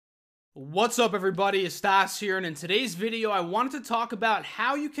What's up, everybody? It's Stas here, and in today's video I wanted to talk about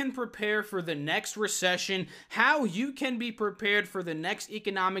how you can prepare for the next recession, how you can be prepared for the next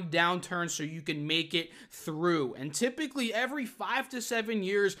economic downturn so you can make it through. And typically every 5 to 7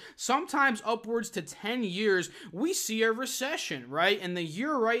 years, sometimes upwards to 10 years, we see a recession, right? And the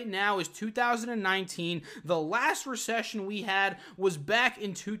year right now is 2019. The last recession we had was back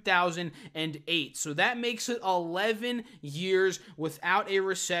in 2008. So that makes it 11 years without a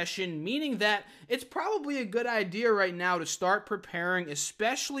recession, meaning that it's probably a good idea right now to start preparing,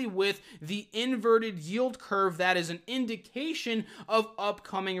 especially with the inverted yield curve that is an indication of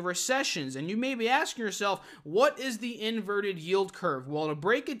upcoming recessions. And you may be asking yourself, what is the inverted yield curve? Well, to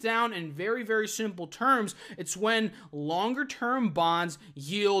break it down in very, very simple terms, it's when longer-term bonds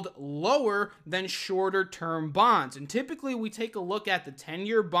yield lower than shorter-term bonds. And typically we take a look at the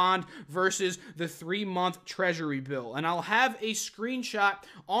 10-year bond versus the 3-month treasury bill. And I'll have a screenshot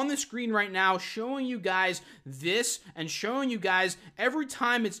on the screen right now showing you guys this and showing you guys every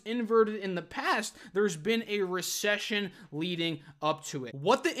time it's inverted in the past, there's been a recession leading up to it.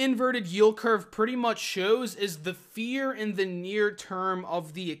 What the inverted yield curve pretty much shows is the fear in the near term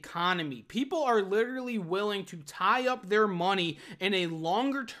of the economy. People are literally willing to tie up their money in a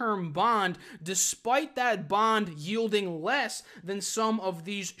longer term bond despite that bond yielding less than some of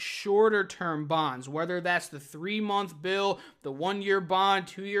these shorter term bonds, whether that's the 3-month bill, the 1-year bond,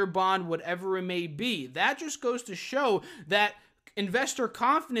 2-year bond, whatever it may be. That just goes to show that investor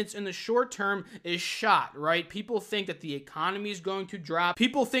confidence in the short term is shot, right? People think that the economy is going to drop.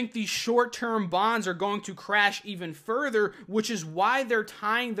 People think these short-term bonds are going to crash even further, which is why they're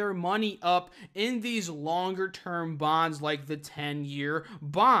tying their money up in these longer-term bonds like the 10-year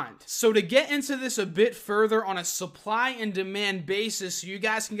bond. So to get into this a bit further on a supply and demand basis so you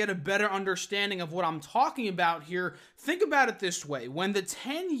guys can get a better understanding of what I'm talking about here, think about it this way. When the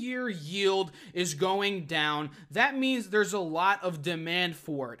 10-year yield is going down, that means there's a lot of demand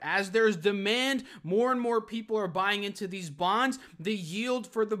for it. As there's demand, more and more people are buying into these bonds, the yield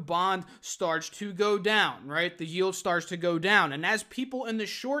for the bond starts to go down, right? The yield starts to go down. And as people in the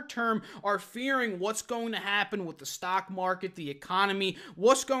short term are fearing what's going to happen with the stock market, the economy,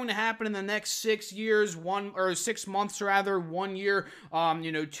 what's going to happen in the next 6 years, 6 months rather, 1 year,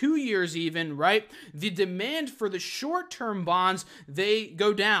 2 years even, right? The demand for the short-term bonds, they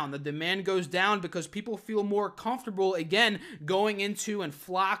go down. The demand goes down because people feel more comfortable, again, going into and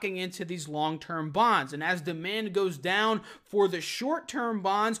flocking into these long-term bonds. And as demand goes down for the short-term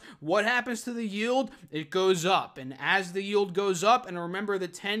bonds, what happens to the yield? It goes up. And as the yield goes up, and remember the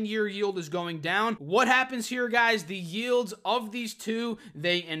 10-year yield is going down, what happens here, guys? The yields of these two,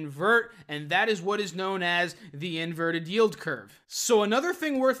 they invert, and that is what is known as the inverted yield curve. So another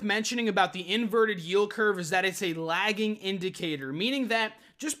thing worth mentioning about the inverted yield curve is that it's a lagging indicator, meaning that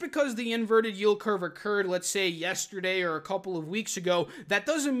just because the inverted yield curve occurred, let's say yesterday or a couple of weeks ago, that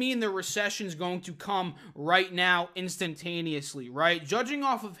doesn't mean the recession is going to come right now instantaneously, right? Judging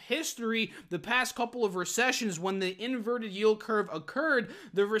off of history, the past couple of recessions, when the inverted yield curve occurred,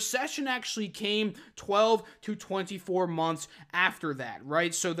 the recession actually came 12 to 24 months after that,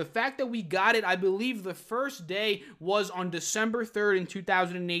 right? So the fact that we got it, I believe the first day was on December 3rd in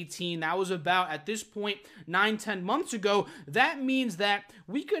 2018. That was about, at this point, 9-10 months ago. That means that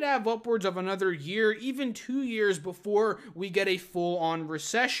we could have upwards of another year, even 2 years before we get a full-on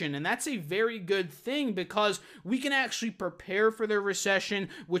recession. And that's a very good thing because we can actually prepare for the recession,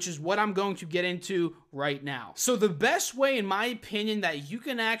 which is what I'm going to get into right now. So the best way, in my opinion, that you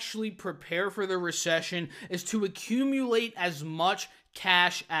can actually prepare for the recession is to accumulate as much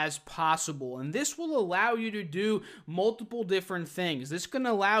cash as possible. And this will allow you to do multiple different things. This can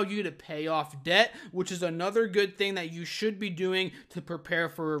allow you to pay off debt, which is another good thing that you should be doing to prepare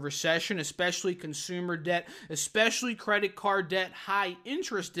for a recession, especially consumer debt, especially credit card debt, high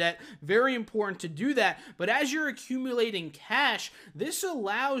interest debt. Very important to do that. But as you're accumulating cash, this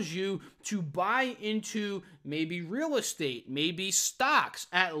allows you to buy into maybe real estate, maybe stocks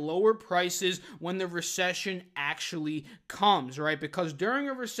at lower prices when the recession actually comes, right? Because during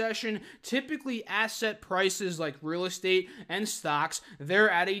a recession, typically asset prices like real estate and stocks, they're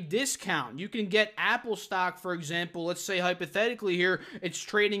at a discount. You can get Apple stock, for example, let's say hypothetically here, it's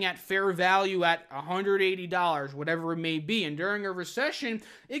trading at fair value at $180, whatever it may be. And during a recession,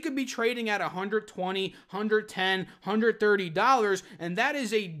 it could be trading at $120, $110, $130, and that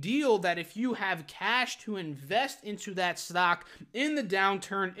is a deal that that if you have cash to invest into that stock in the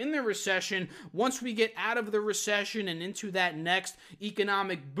downturn, in the recession, once we get out of the recession and into that next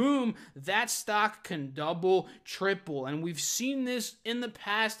economic boom, that stock can double, triple. And we've seen this in the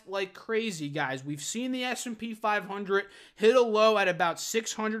past like crazy, guys. We've seen the S&P 500 hit a low at about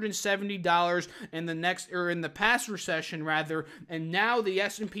 $670 in the past recession rather, and now the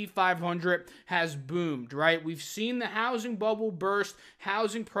S&P 500 has boomed, right? We've seen the housing bubble burst.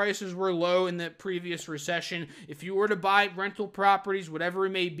 Housing prices were low in the previous recession. If you were to buy rental properties, whatever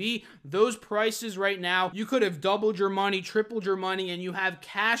it may be, those prices right now, you could have doubled your money, tripled your money, and you have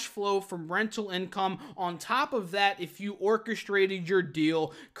cash flow from rental income on top of that if you orchestrated your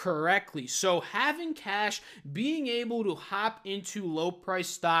deal correctly. So having cash, being able to hop into low price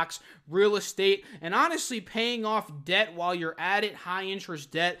stocks, real estate, and honestly paying off debt while you're at it, high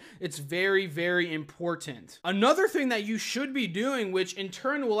interest debt, it's very, very important. Another thing that you should be doing, which in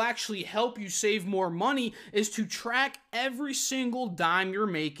turn will actually help you save more money, is to track every single dime you're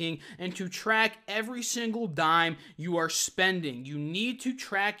making and to track every single dime you are spending. You need to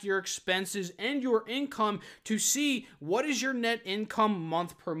track your expenses and your income to see what is your net income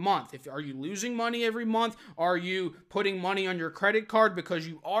month per month. Are you losing money every month? Are you putting money on your credit card because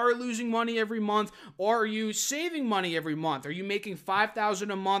you are losing money every month? Or are you saving money every month? Are you making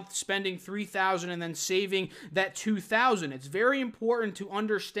 $5,000 a month, spending $3,000 and then saving that $2,000? It's very important to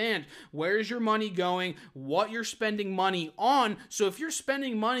understand where is your money going, what you're spending money on. So if you're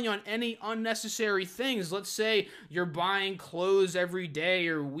spending money on any unnecessary things, let's say you're buying clothes every day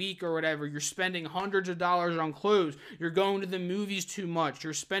or week or whatever, you're spending hundreds of dollars on clothes, you're going to the movies too much,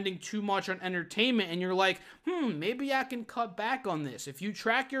 you're spending too much on entertainment, and you're like, maybe I can cut back on this. If you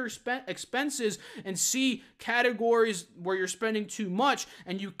track your expenses and see categories where you're spending too much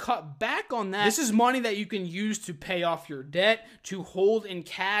and you cut back on that, this is money that you can use to pay off your debt, to hold in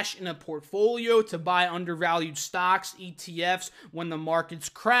cash in a portfolio, to buy undervalued stocks, ETFs when the markets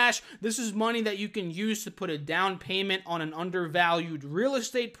crash. This is money that you can use to put a down payment on an undervalued real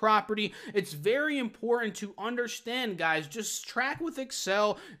estate property. It's very important to understand, guys. Just track with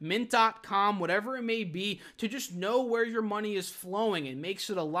Excel, mint.com, whatever it may be, to just know where your money is flowing. It makes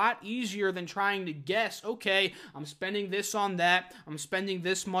it a lot easier than trying to guess, okay, I'm spending this on that, I'm spending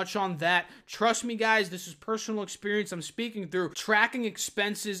this much on that. Trust me, guys, this is personal experience I'm speaking through. Tracking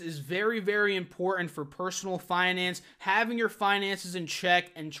expenses is very, very important for personal finance, having your finances in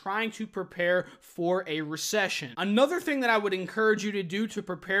check, and trying to prepare for a recession. Another thing that I would encourage you to do to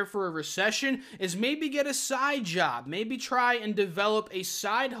prepare for a recession is maybe get a side job. Maybe try and develop a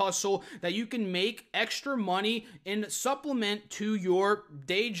side hustle that you can make extra money and supplement to your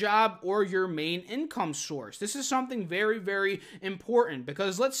day job or your main income source. This is something very, very important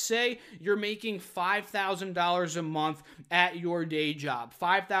because let's say you're making $5,000 a month at your day job,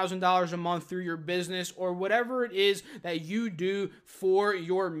 $5,000 a month through your business or whatever it is that you do for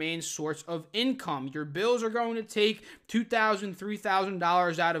your main source of income. Your bills are going to take $2,000,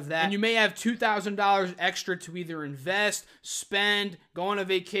 $3,000 out of that, and you may have $2,000 extra to either invest, spend, go on a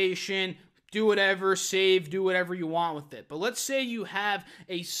vacation, do whatever, save, do whatever you want with it. But let's say you have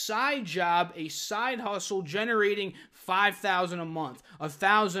a side job, a side hustle generating $5,000 a month,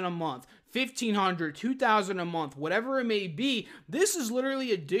 $1,000 a month, $1,500, $2,000 a month, whatever it may be. This is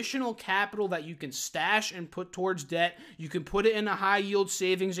literally additional capital that you can stash and put towards debt. You can put it in a high yield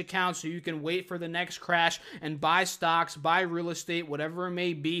savings account so you can wait for the next crash and buy stocks, buy real estate, whatever it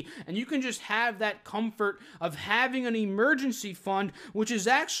may be. And you can just have that comfort of having an emergency fund, which is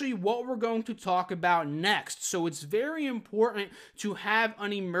actually what we're going to talk about next. So it's very important to have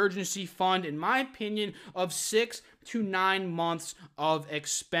an emergency fund, in my opinion, of 6 to 9 months of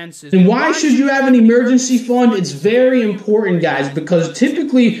expenses. And why should you have an emergency fund? It's very important, guys, because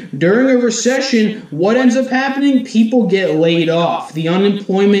typically during a recession, what ends up happening? People get laid off. The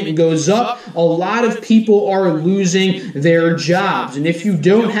unemployment goes up. A lot of people are losing their jobs. And if you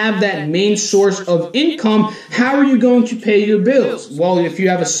don't have that main source of income, how are you going to pay your bills? Well, if you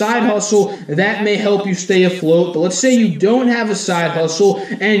have a side hustle, that may help you stay afloat. But let's say you don't have a side hustle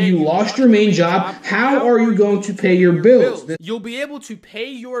and you lost your main job. How are you going to pay your bills? You'll be able to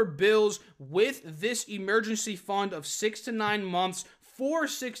pay your bills with this emergency fund of 6 to 9 months, for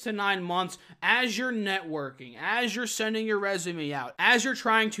 6 to 9 months, as you're networking, as you're sending your resume out, as you're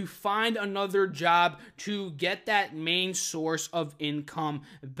trying to find another job to get that main source of income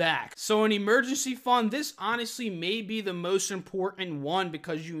back. So an emergency fund, this honestly may be the most important one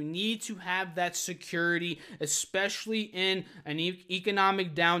because you need to have that security, especially in an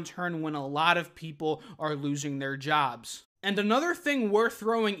economic downturn when a lot of people are losing their jobs. And another thing we're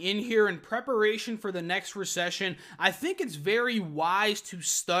throwing in here in preparation for the next recession, I think it's very wise to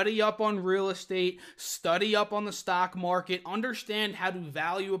study up on real estate, study up on the stock market, understand how to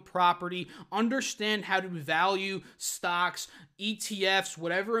value a property, understand how to value stocks, ETFs,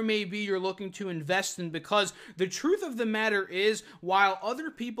 whatever it may be you're looking to invest in, because the truth of the matter is, while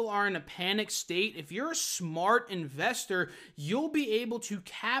other people are in a panic state, if you're a smart investor, you'll be able to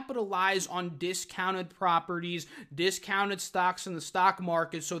capitalize on discounted properties, discounted stocks in the stock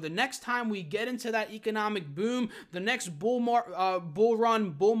market. So the next time we get into that economic boom, the next bull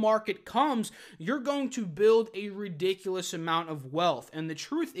market comes, you're going to build a ridiculous amount of wealth. And the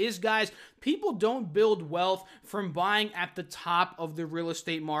truth is, guys, people don't build wealth from buying at the top of the real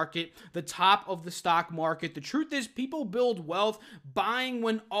estate market, the top of the stock market. The truth is, people build wealth buying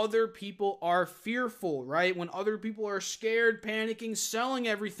when other people are fearful, right? When other people are scared, panicking, selling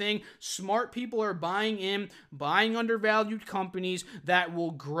everything, smart people are buying in, buying undervalued companies that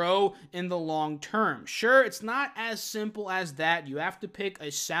will grow in the long term. Sure, it's not as simple as that. You have to pick a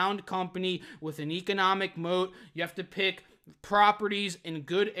sound company with an economic moat. You have to pick properties in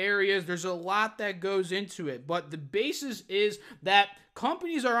good areas. There's a lot that goes into it, but the basis is that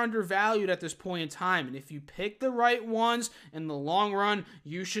companies are undervalued at this point in time, and if you pick the right ones in the long run,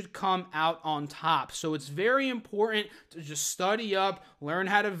 you should come out on top. So it's very important to just study up, learn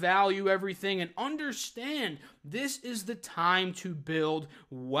how to value everything, and understand this is the time to build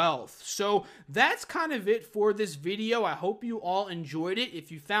wealth. So that's kind of it for this video. I hope you all enjoyed it.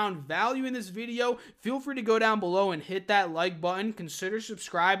 If you found value in this video, feel free to go down below and hit that like button. Consider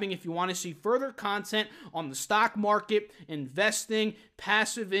subscribing if you want to see further content on the stock market, investing,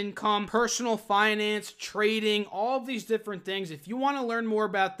 passive income, personal finance, trading, all of these different things. If you want to learn more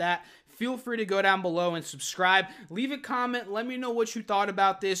about that, feel free to go down below and subscribe. Leave a comment. Let me know what you thought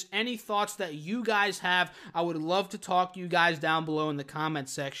about this. Any thoughts that you guys have, I would love to talk to you guys down below in the comment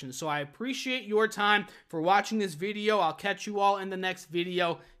section. So I appreciate your time for watching this video. I'll catch you all in the next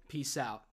video. Peace out.